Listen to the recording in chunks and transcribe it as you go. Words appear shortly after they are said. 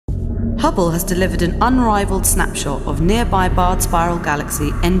Hubble has delivered an unrivaled snapshot of nearby barred spiral galaxy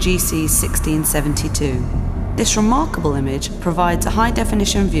NGC 1672. This remarkable image provides a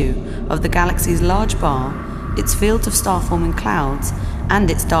high-definition view of the galaxy's large bar, its fields of star-forming clouds, and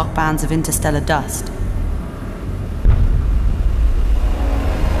its dark bands of interstellar dust.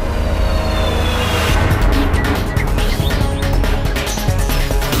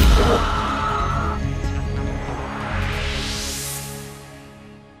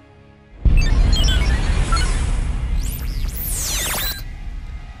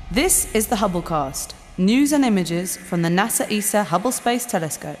 This is the Hubblecast, news and images from the NASA ESA Hubble Space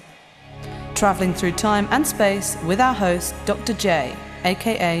Telescope. Travelling through time and space with our host, Dr. J,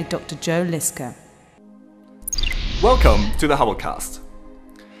 aka Dr. Joe Liska. Welcome to the Hubblecast.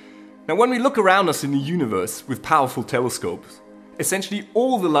 Now, when we look around us in the universe with powerful telescopes, essentially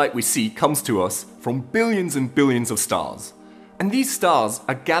all the light we see comes to us from billions and billions of stars. And these stars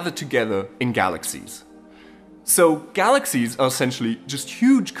are gathered together in galaxies. So galaxies are essentially just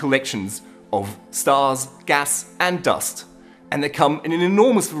huge collections of stars, gas and dust, and they come in an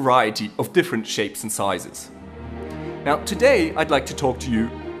enormous variety of different shapes and sizes. Now today I'd like to talk to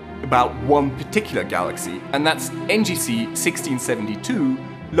you about one particular galaxy, and that's NGC 1672,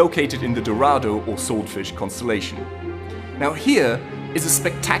 located in the Dorado or Swordfish constellation. Now here is a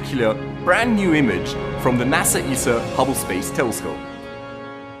spectacular brand new image from the NASA ESA Hubble Space Telescope.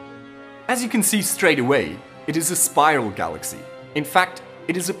 As you can see straight away, it is a spiral galaxy. In fact,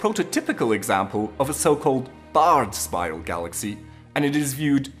 it is a prototypical example of a so-called barred spiral galaxy, and it is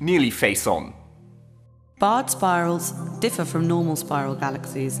viewed nearly face-on. Barred spirals differ from normal spiral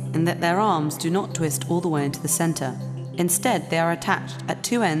galaxies in that their arms do not twist all the way into the centre. Instead, they are attached at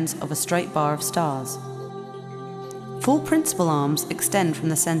two ends of a straight bar of stars. Full principal arms extend from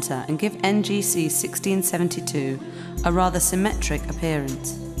the centre and give NGC 1672 a rather symmetric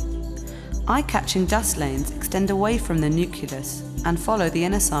appearance. Eye-catching dust lanes extend away from the nucleus and follow the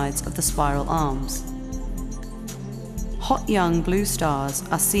inner sides of the spiral arms. Hot young blue stars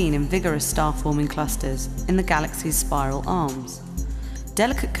are seen in vigorous star-forming clusters in the galaxy's spiral arms.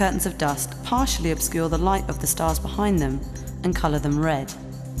 Delicate curtains of dust partially obscure the light of the stars behind them and colour them red.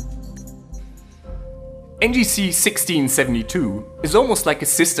 NGC 1672 is almost like a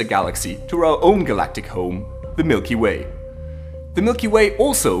sister galaxy to our own galactic home, the Milky Way. The Milky Way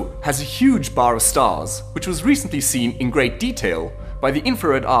also has a huge bar of stars, which was recently seen in great detail by the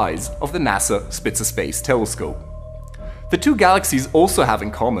infrared eyes of the NASA Spitzer Space Telescope. The two galaxies also have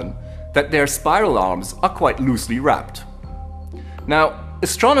in common that their spiral arms are quite loosely wrapped. Now,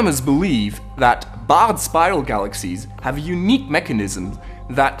 astronomers believe that barred spiral galaxies have a unique mechanism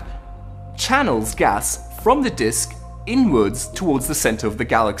that channels gas from the disk inwards towards the center of the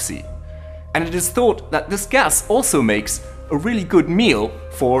galaxy. And it is thought that this gas also makes a really good meal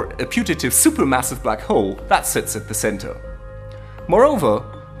for a putative supermassive black hole that sits at the center. Moreover,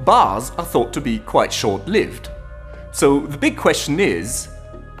 bars are thought to be quite short-lived. So the big question is,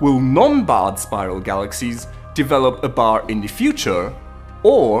 will non-barred spiral galaxies develop a bar in the future,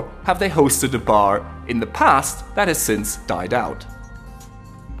 or have they hosted a bar in the past that has since died out?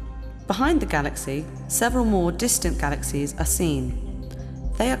 Behind the galaxy, several more distant galaxies are seen.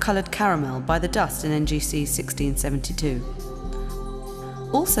 They are coloured caramel by the dust in NGC 1672.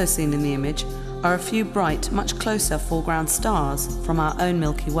 Also seen in the image are a few bright, much closer foreground stars from our own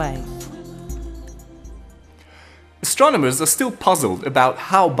Milky Way. Astronomers are still puzzled about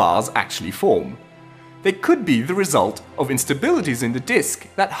how bars actually form. They could be the result of instabilities in the disk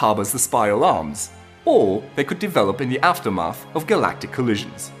that harbours the spiral arms, or they could develop in the aftermath of galactic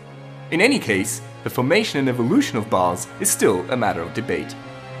collisions. In any case, the formation and evolution of bars is still a matter of debate.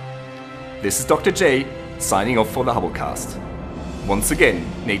 This is Dr. J, signing off for the Hubblecast. Once again,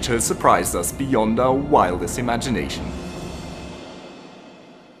 nature has surprised us beyond our wildest imagination.